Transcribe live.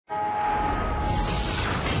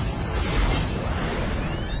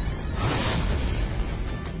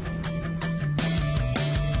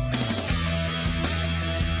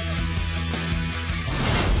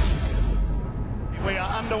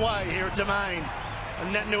underway here at Domain.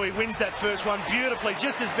 And Natanui wins that first one beautifully,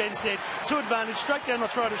 just as Ben said, to advantage, straight down the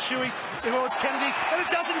throat of Shuey towards Kennedy, and it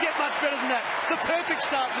doesn't get much better than that. The perfect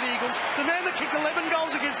start for the Eagles. The man that kicked 11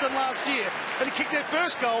 goals against them last year, and he kicked their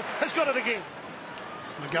first goal, has got it again.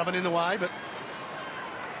 McGovern in the way, but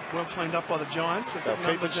well cleaned up by the Giants. They've got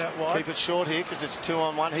numbers out wide. Keep it short here because it's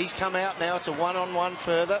 2-on-1. He's come out now. It's a 1-on-1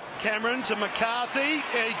 further. Cameron to McCarthy.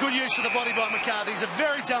 Good use of the body by McCarthy. He's a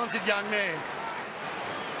very talented young man.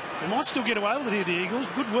 They might still get away with it here, the Eagles.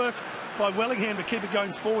 Good work by Wellingham to keep it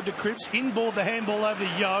going forward to Cripps. Inboard the handball over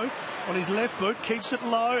to Yo on his left boot. Keeps it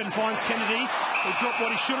low and finds Kennedy. He dropped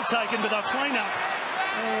what he should have taken, but they'll clean up.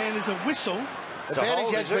 And there's a whistle.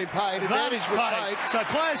 Advantage has been paid. Advantage was paid. So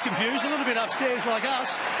players confused, a little bit upstairs like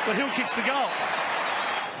us, but Hill kicks the goal.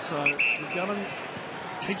 So McGovern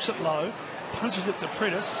keeps it low, punches it to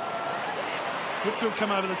Prentice. Whitfield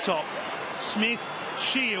come over the top. Smith,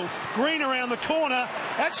 Shield, Green around the corner.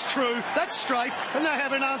 That's true, that's straight, and they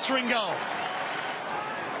have an answering goal.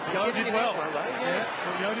 Yo did well.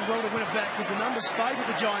 Yo did well to win it back because the numbers favoured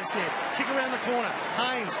the Giants there. Kick around the corner.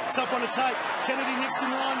 Haynes, tough one to take. Kennedy next in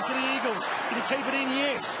line for the Eagles. Did he keep it in?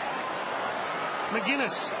 Yes.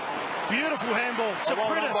 McGuinness, beautiful handball to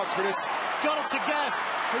Prentice. Got it to Gaff,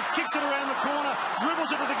 who kicks it around the corner, dribbles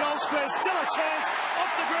it to the goal square. Still a chance.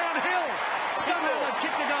 Off the ground, Hill. Somehow they've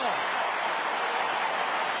kicked the goal.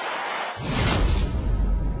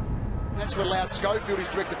 That's what allowed Schofield, his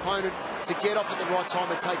direct opponent, to get off at the right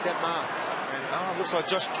time and take that mark. And looks like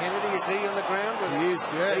Josh Kennedy. Is he on the ground? He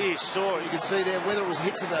is, yeah. He is sore. You can see there whether it was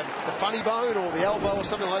hit to the funny bone or the elbow or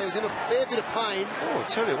something like that. He was in a fair bit of pain. Oh, I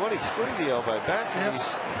tell you what, he threw the elbow back. Yep.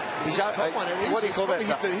 He's up. What do you call that?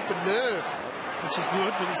 Hit the nerve. Which is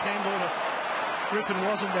good, but his handball to Griffin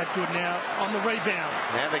wasn't that good now. On the rebound.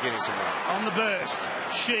 Now they're getting some run. On the burst.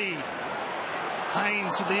 Sheed.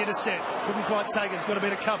 Haynes with the intercept. Couldn't quite take it. It's got to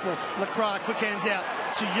be a couple. Lacroix, quick hands out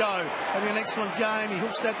to Yo. Having an excellent game. He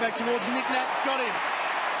hooks that back towards Nick Nat. Got him.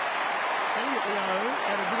 Elliot Yo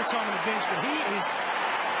had a bit of time on the bench, but he is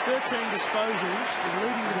 13 disposals,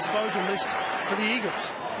 leading the disposal list for the Eagles.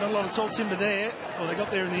 Not a lot of tall timber there. Well, they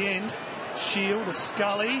got there in the end. Shield to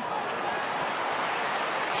Scully.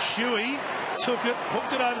 Shuey took it,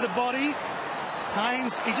 hooked it over the body.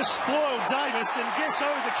 Haynes, he just spoiled Davis, and guess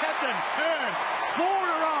who? The captain, Hearn. 4 in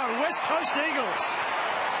a row, West Coast Eagles.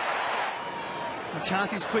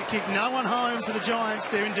 McCarthy's quick kick, no one home for the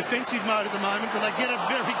Giants. They're in defensive mode at the moment, but they get a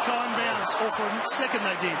very kind bounce, or for a second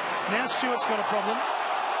they did. Now Stewart's got a problem.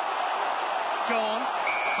 Gone,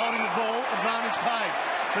 holding the ball, advantage paid.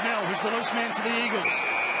 Bennell, who's the loose man for the Eagles.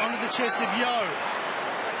 Onto the chest of Yo.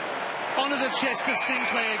 Onto the chest of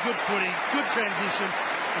Sinclair, good footy, good transition.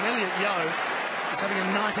 And Elliot Yo is having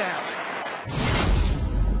a night out.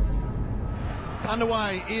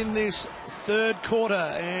 Underway in this third quarter,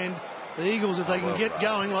 and the Eagles, if they can get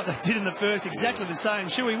going like they did in the first, exactly the same.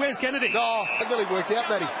 Shuey, where's Kennedy? Oh, it really worked out,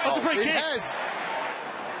 Matty. That's a free kick. It has.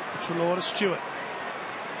 Treloar to Stewart.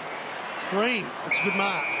 Green, that's a good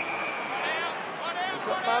mark. He's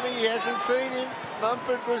got Mummy, he hasn't seen him.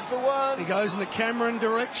 Mumford was the one. He goes in the Cameron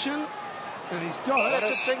direction, and he's got it.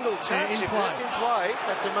 That's a single touch. If that's in play,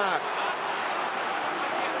 that's a mark.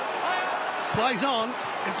 Plays on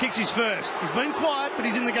and kicks his first. He's been quiet, but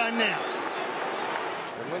he's in the game now.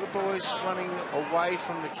 The little boy's running away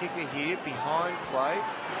from the kicker here, behind play,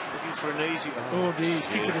 looking for an easy... Oh, dear, he's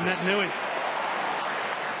kicked it to Natanui.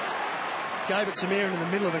 Gave it to Aaron in the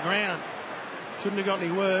middle of the ground. Couldn't have got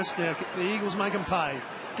any worse. Now the Eagles make them pay.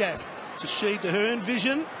 Gaff to Sheed to Hearn.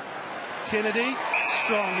 Vision. Kennedy,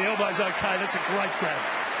 strong. The elbow's okay. That's a great grab.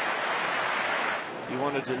 You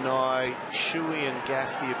want to deny Shuey and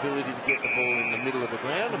Gaff the ability to get the ball in the middle of the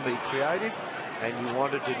ground and be creative, and you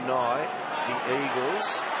want to deny the Eagles,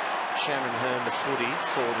 Shannon Hearn, the footy,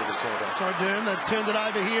 forward to the centre. Sorry, Durham, they've turned it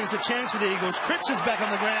over here. It's a chance for the Eagles. Cripps is back on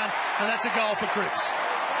the ground, and that's a goal for Cripps.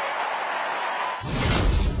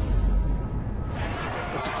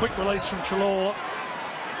 It's a quick release from Treloar.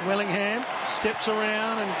 Wellingham steps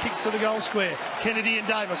around and kicks to the goal square. Kennedy and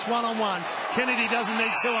Davis, one-on-one. Kennedy doesn't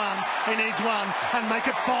need 2 arms, he needs 1, and make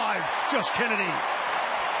it 5. Josh Kennedy.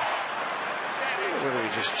 Whether he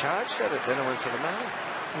just charged at it, then it went for the man.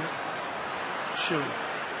 Shuey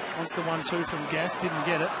wants the 1-2 from Gaff, didn't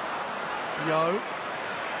get it. Yo.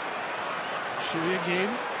 Shuey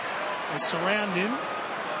again. They surround him,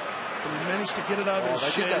 but he managed to get it over to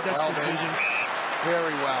Sheed. That's good vision.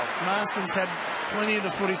 Very well. Marston's had plenty of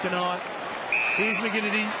the footy tonight. Here's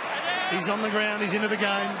McGinnity. He's on the ground. He's into the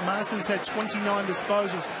game. Marston's had 29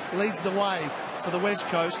 disposals. Leads the way for the West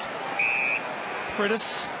Coast.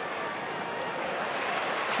 Prentice.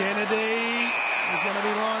 Kennedy is going to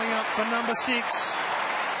be lining up for number 6.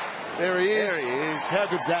 There he is. There he is. How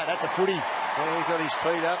good's that? At the footy. Yeah, he's got his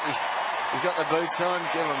feet up. He's got the boots on.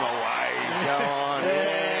 Give him a wave. Go on.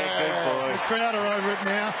 Yeah, good The boys. crowd are over it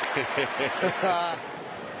now.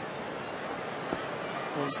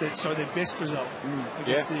 Well, it's their best result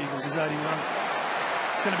against the Eagles is 81.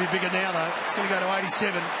 It's going to be bigger now, though. It's going to go to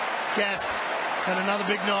 87. Gaff, and another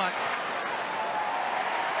big night.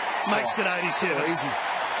 Makes it 87. Too easy.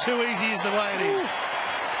 Too easy is the way it is.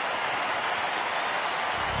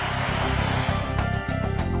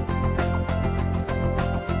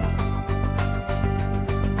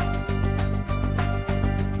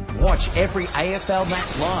 Watch every AFL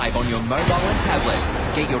match live on your mobile and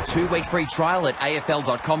tablet. Get your 2-week free trial at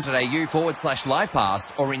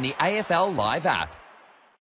afl.com.au/livepass or in the AFL Live app.